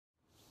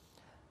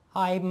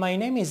Hi, my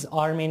name is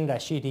Armin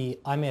Rashidi.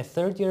 I'm a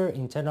third-year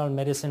internal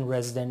medicine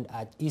resident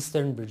at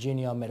Eastern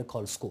Virginia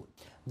Medical School.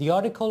 The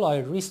article I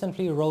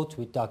recently wrote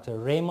with Dr.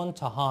 Raymond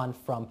Tahan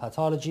from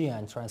Pathology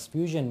and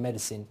Transfusion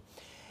Medicine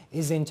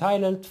is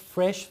entitled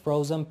Fresh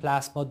Frozen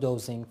Plasma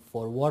Dosing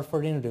for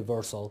Warfarin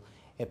Reversal,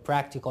 a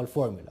Practical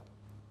Formula.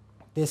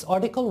 This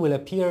article will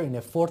appear in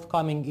a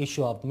forthcoming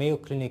issue of Mayo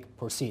Clinic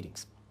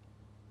Proceedings.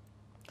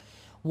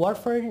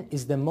 Warfarin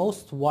is the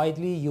most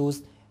widely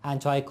used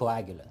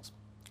anticoagulant.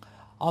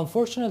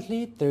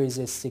 Unfortunately, there is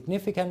a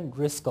significant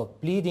risk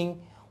of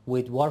bleeding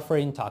with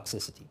warfarin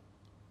toxicity.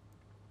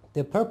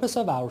 The purpose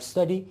of our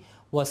study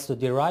was to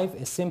derive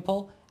a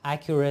simple,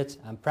 accurate,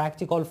 and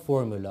practical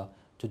formula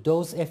to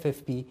dose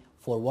FFP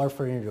for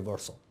warfarin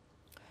reversal.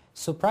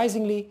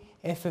 Surprisingly,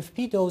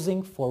 FFP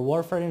dosing for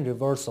warfarin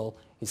reversal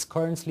is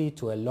currently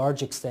to a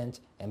large extent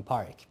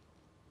empiric.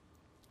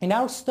 In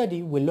our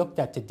study, we looked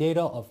at the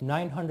data of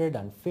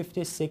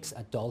 956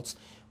 adults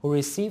who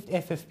received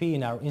FFP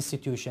in our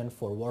institution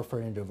for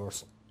warfarin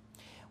reversal.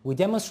 We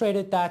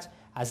demonstrated that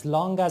as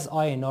long as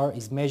INR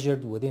is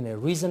measured within a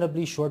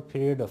reasonably short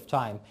period of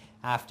time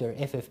after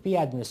FFP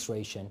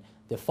administration,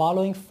 the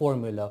following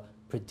formula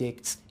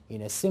predicts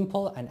in a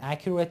simple and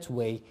accurate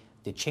way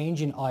the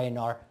change in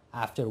INR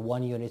after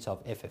 1 unit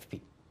of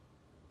FFP.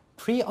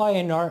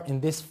 Pre-INR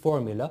in this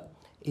formula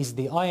is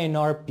the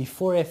INR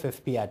before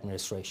FFP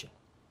administration.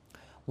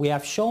 We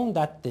have shown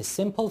that the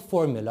simple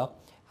formula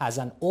has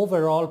an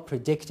overall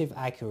predictive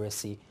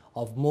accuracy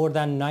of more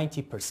than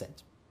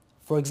 90%.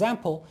 For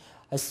example,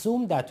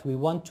 assume that we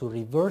want to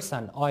reverse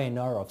an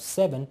INR of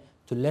 7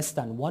 to less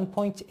than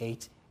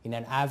 1.8 in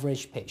an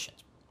average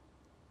patient.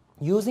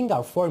 Using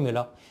our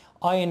formula,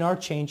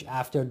 INR change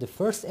after the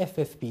first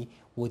FFP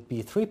would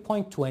be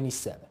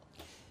 3.27.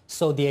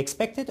 So the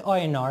expected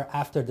INR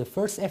after the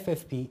first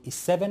FFP is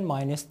 7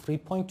 minus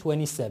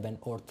 3.27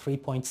 or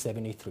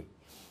 3.73.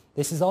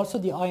 This is also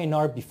the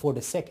INR before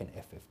the second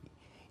FFP.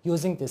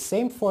 Using the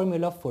same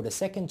formula for the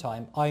second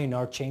time,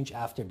 INR change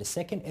after the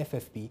second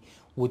FFP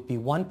would be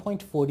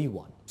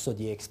 1.41. So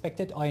the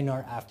expected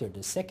INR after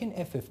the second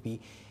FFP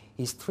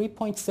is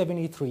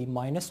 3.73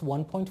 minus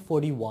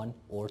 1.41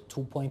 or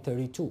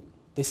 2.32.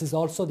 This is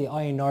also the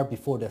INR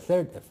before the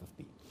third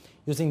FFP.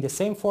 Using the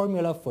same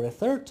formula for a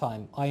third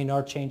time,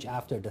 INR change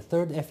after the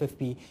third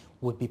FFP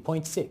would be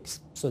 0.6.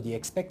 So the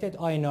expected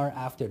INR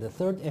after the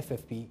third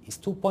FFP is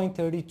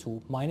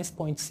 2.32 minus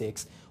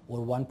 0.6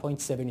 or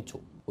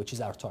 1.72, which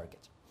is our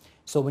target.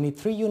 So we need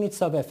 3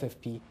 units of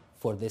FFP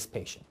for this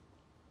patient.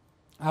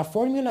 Our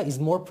formula is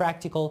more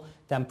practical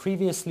than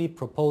previously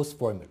proposed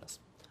formulas.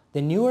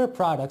 The newer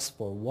products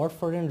for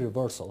warfarin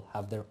reversal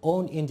have their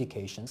own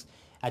indications,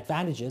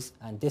 advantages,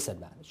 and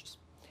disadvantages.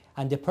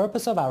 And the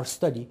purpose of our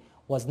study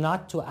was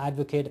not to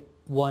advocate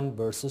one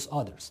versus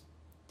others.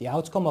 The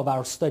outcome of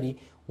our study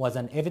was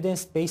an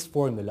evidence-based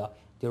formula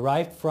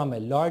derived from a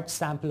large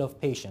sample of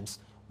patients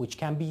which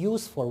can be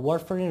used for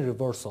warfarin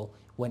reversal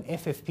when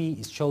FFP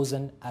is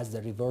chosen as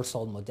the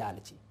reversal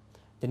modality.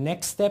 The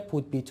next step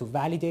would be to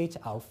validate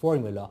our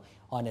formula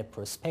on a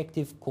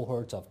prospective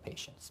cohort of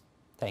patients.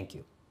 Thank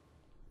you.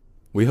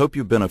 We hope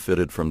you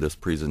benefited from this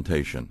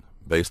presentation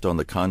based on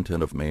the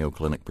content of Mayo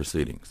Clinic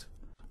Proceedings.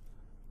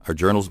 Our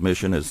journal's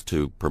mission is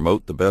to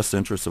promote the best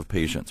interests of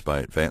patients by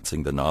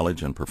advancing the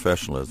knowledge and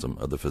professionalism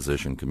of the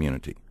physician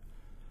community.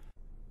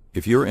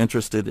 If you're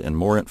interested in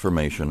more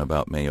information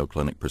about Mayo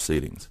Clinic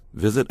Proceedings,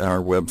 visit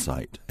our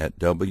website at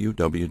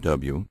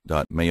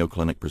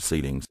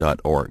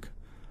www.mayoclinicproceedings.org.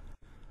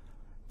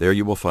 There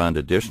you will find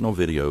additional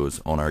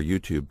videos on our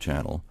YouTube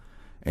channel,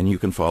 and you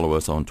can follow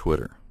us on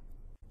Twitter.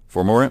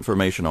 For more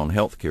information on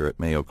healthcare at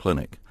Mayo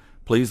Clinic,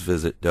 please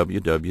visit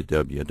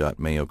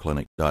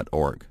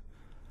www.mayoclinic.org.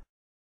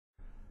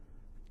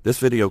 This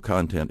video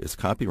content is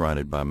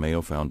copyrighted by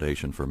Mayo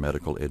Foundation for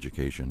Medical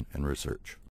Education and Research.